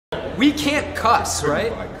We can't cuss,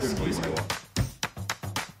 right?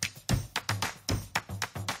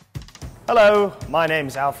 Hello, my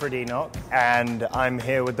name's Alfred Enoch, and I'm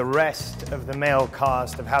here with the rest of the male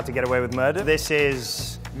cast of How to Get Away with Murder. This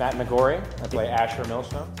is Matt McGorry. I play Asher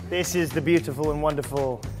Millstone. This is the beautiful and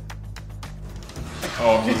wonderful.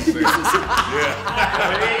 Oh, I'm just saying.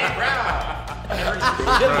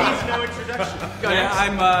 Needs no introduction. Yeah,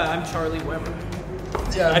 I'm Charlie Weber.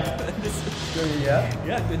 Yeah.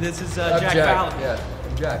 Yeah, this is Jack Fallon. Yeah,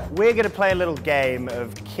 Jack. We're going to play a little game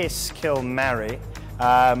of Kiss, Kill, Marry.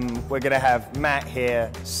 We're going to have Matt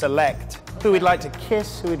here select who he'd like to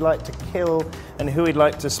kiss, who he'd like to kill, and who he'd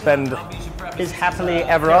like to spend his happily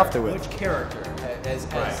ever after with. Which character?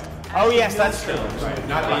 Oh yes, that's true. Right.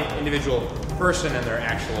 Not the individual person and their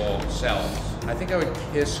actual selves. I think I would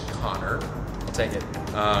kiss Connor. I'll take it.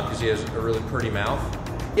 Because he has a really pretty mouth.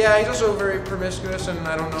 Yeah, he's also very promiscuous, and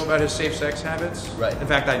I don't know about his safe sex habits. Right. In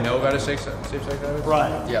fact, I know about his safe sex habits.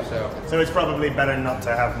 Right. Yeah. So it's probably better not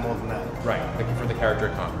to have more than that. Right. Looking for the character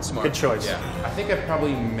of Connor. Smart. Good choice. Yeah. I think I'd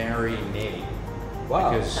probably marry Nate.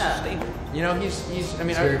 Wow. Because, you know, he's I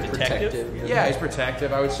mean, Very protective. yeah, he's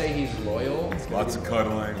protective. I would say he's loyal. Lots of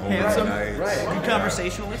cuddling, Handsome. overnight. Right. Good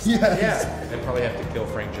conversationalist. Yeah. I'd probably have to kill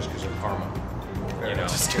Frank just because of karma. You know.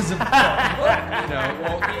 Just because of You know,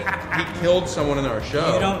 well, he killed someone in our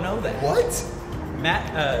show. You don't know that. what?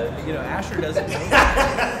 Matt, Asher doesn't know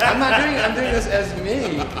that. I'm doing this as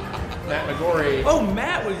me. Matt McGorry. Oh,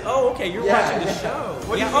 Matt was. Oh, okay. You're Yeah. watching the show.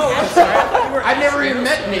 What do you Oh, I'm sorry. I thought you were. I've never even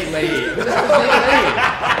met Nate Leahy. Who the hell is Nate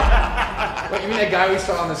Leahy? What, you mean that guy we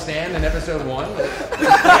saw on the stand in episode 1?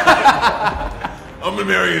 I'm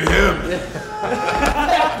marrying him.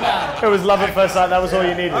 It was love at first sight. That was all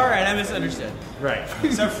you needed. All right, I misunderstood. Right.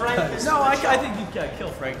 So Frank. No, I think you kill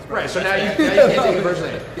Frank. Right, so now you can't take it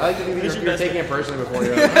personally. I like to think that you're taking it personally before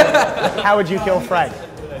you How would you kill Frank?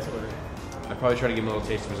 I'd probably try to give him a little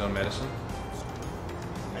taste of his own medicine.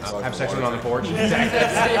 Have sex with him on the porch.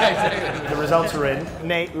 The results are in.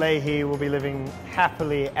 Nate Leahy will be living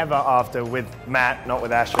happily ever after with Matt, not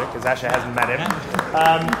with Asher, because Asher hasn't met him.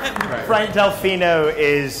 Frank Delfino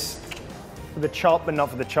is for the chop, but not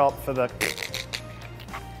for the chop, for the...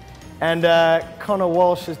 And Connor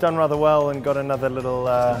Walsh has done rather well and got another little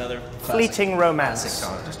fleeting romance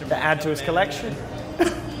to add to his collection.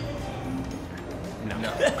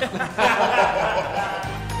 No.